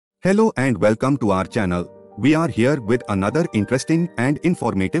Hello and welcome to our channel. We are here with another interesting and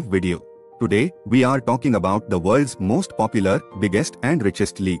informative video. Today, we are talking about the world's most popular, biggest and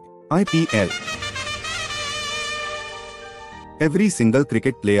richest league, IPL. Every single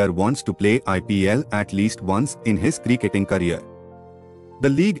cricket player wants to play IPL at least once in his cricketing career. The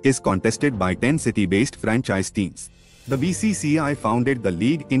league is contested by 10 city-based franchise teams. The BCCI founded the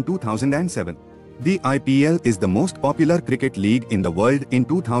league in 2007. The IPL is the most popular cricket league in the world. In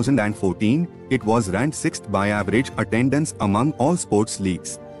 2014, it was ranked 6th by average attendance among all sports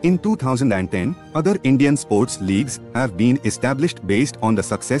leagues. In 2010, other Indian sports leagues have been established based on the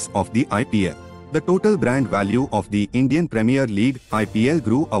success of the IPL. The total brand value of the Indian Premier League IPL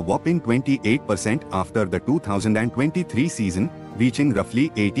grew a whopping 28% after the 2023 season, reaching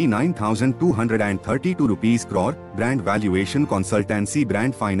roughly 89,232 rupees crore, brand valuation consultancy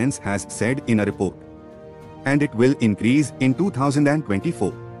Brand Finance has said in a report. And it will increase in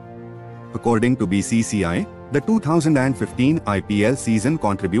 2024. According to BCCI, the 2015 IPL season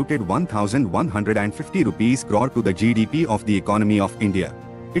contributed 1,150 rupees crore to the GDP of the economy of India.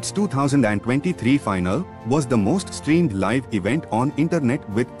 Its 2023 final was the most streamed live event on internet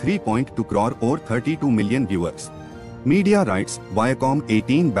with 3.2 crore or 32 million viewers. Media rights, Viacom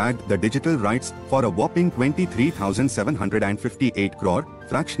 18 bagged the digital rights for a whopping 23,758 crore,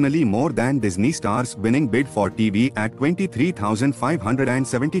 fractionally more than Disney Star's winning bid for TV at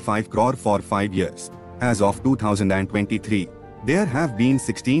 23,575 crore for 5 years. As of 2023, there have been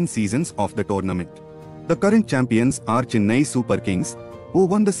 16 seasons of the tournament. The current champions are Chennai Super Kings, who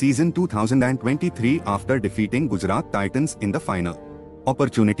won the season 2023 after defeating Gujarat Titans in the final.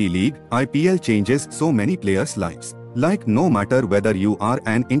 Opportunity League, IPL changes so many players' lives. Like no matter whether you are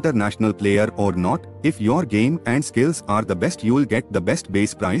an international player or not, if your game and skills are the best, you'll get the best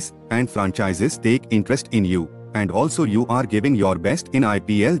base price, and franchises take interest in you. And also you are giving your best in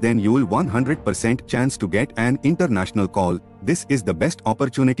IPL, then you'll 100% chance to get an international call. This is the best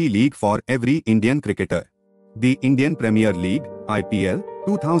opportunity league for every Indian cricketer. The Indian Premier League, IPL,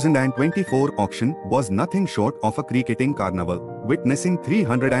 2024 auction was nothing short of a cricketing carnival, witnessing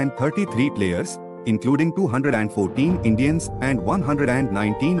 333 players, including 214 Indians and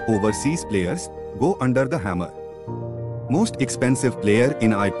 119 overseas players, go under the hammer. Most expensive player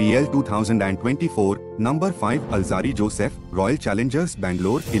in IPL 2024, number 5 Alzari Joseph, Royal Challengers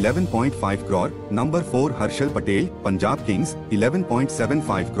Bangalore 11.5 crore, number 4 Harshal Patel, Punjab Kings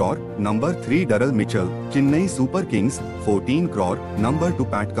 11.75 crore, number 3 Daryl Mitchell, Chennai Super Kings 14 crore, number 2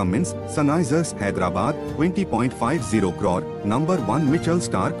 Pat Cummins, Sunrisers Hyderabad 20.50 crore, number 1 Mitchell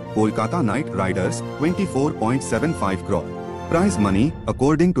Stark, Kolkata Knight Riders 24.75 crore. Prize money,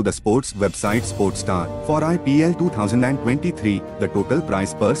 according to the sports website Sportstar, for IPL 2023, the total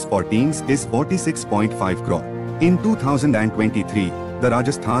prize purse for teams is 46.5 crore. In 2023, the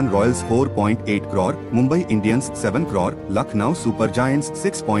Rajasthan Royals 4.8 crore, Mumbai Indians 7 crore, Lucknow Super Giants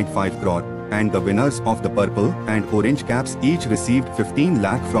 6.5 crore, and the winners of the purple and orange caps each received 15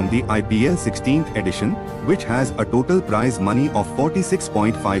 lakh from the IPL 16th edition, which has a total prize money of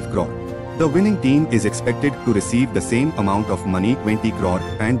 46.5 crore. The winning team is expected to receive the same amount of money, 20 crore,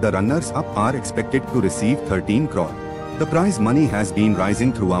 and the runners-up are expected to receive 13 crore. The prize money has been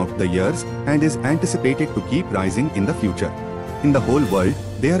rising throughout the years and is anticipated to keep rising in the future. In the whole world,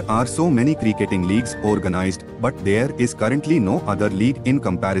 there are so many cricketing leagues organized, but there is currently no other league in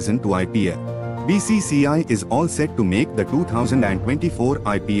comparison to IPL. BCCI is all set to make the 2024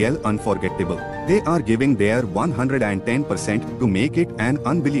 IPL unforgettable. They are giving their 110% to make it an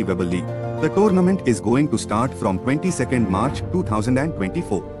unbelievable league. The tournament is going to start from 22nd March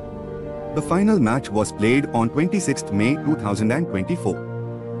 2024. The final match was played on 26th May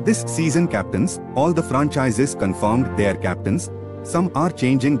 2024. This season captains, all the franchises confirmed their captains. Some are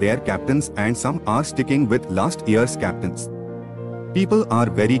changing their captains and some are sticking with last year's captains. People are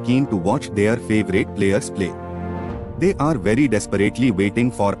very keen to watch their favorite players play. They are very desperately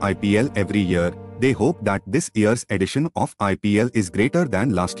waiting for IPL every year. They hope that this year's edition of IPL is greater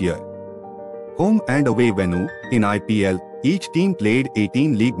than last year. Home and away venue, in IPL, each team played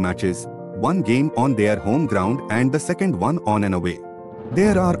 18 league matches, one game on their home ground and the second one on an away.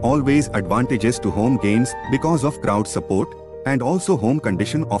 There are always advantages to home games because of crowd support and also home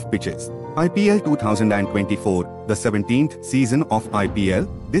condition of pitches. IPL 2024, the 17th season of IPL,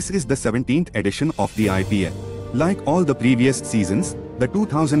 this is the 17th edition of the IPL. Like all the previous seasons, the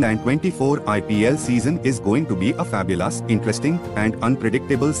 2024 IPL season is going to be a fabulous, interesting and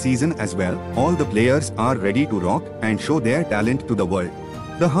unpredictable season as well. All the players are ready to rock and show their talent to the world.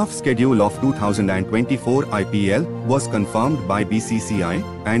 The half schedule of 2024 IPL was confirmed by BCCI,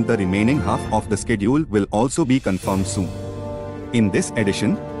 and the remaining half of the schedule will also be confirmed soon. In this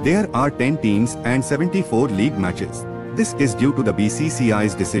edition, there are 10 teams and 74 league matches. This is due to the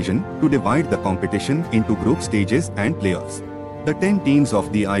BCCI's decision to divide the competition into group stages and playoffs. The 10 teams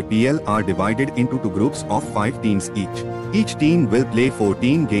of the IPL are divided into two groups of 5 teams each. Each team will play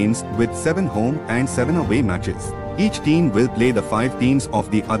 14 games with 7 home and 7 away matches. Each team will play the 5 teams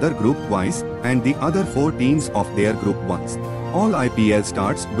of the other group twice and the other 4 teams of their group once. All IPL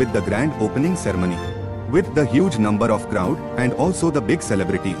starts with the grand opening ceremony, with the huge number of crowd and also the big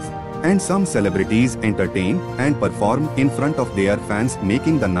celebrities. And some celebrities entertain and perform in front of their fans,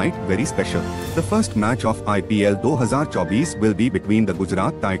 making the night very special. The first match of IPL 2024 will be between the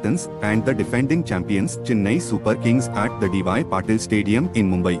Gujarat Titans and the defending champions Chennai Super Kings at the D.Y. Patil Stadium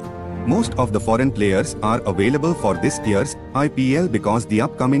in Mumbai. Most of the foreign players are available for this year's IPL because the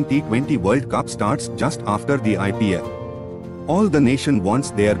upcoming T20 World Cup starts just after the IPL. All the nation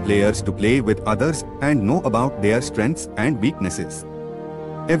wants their players to play with others and know about their strengths and weaknesses.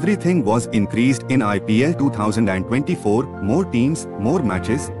 Everything was increased in IPL 2024, more teams, more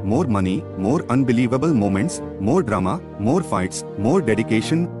matches, more money, more unbelievable moments, more drama, more fights, more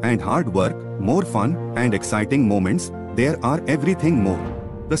dedication and hard work, more fun and exciting moments, there are everything more.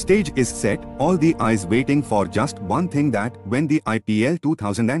 The stage is set, all the eyes waiting for just one thing, that when the IPL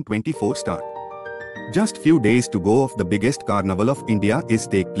 2024 start. Just few days to go of the biggest carnival of India is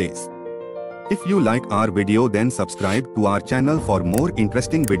take place. If you like our video, then subscribe to our channel for more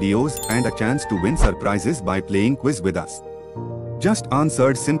interesting videos and a chance to win surprises by playing quiz with us. Just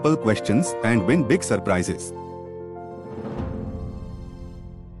answer simple questions and win big surprises.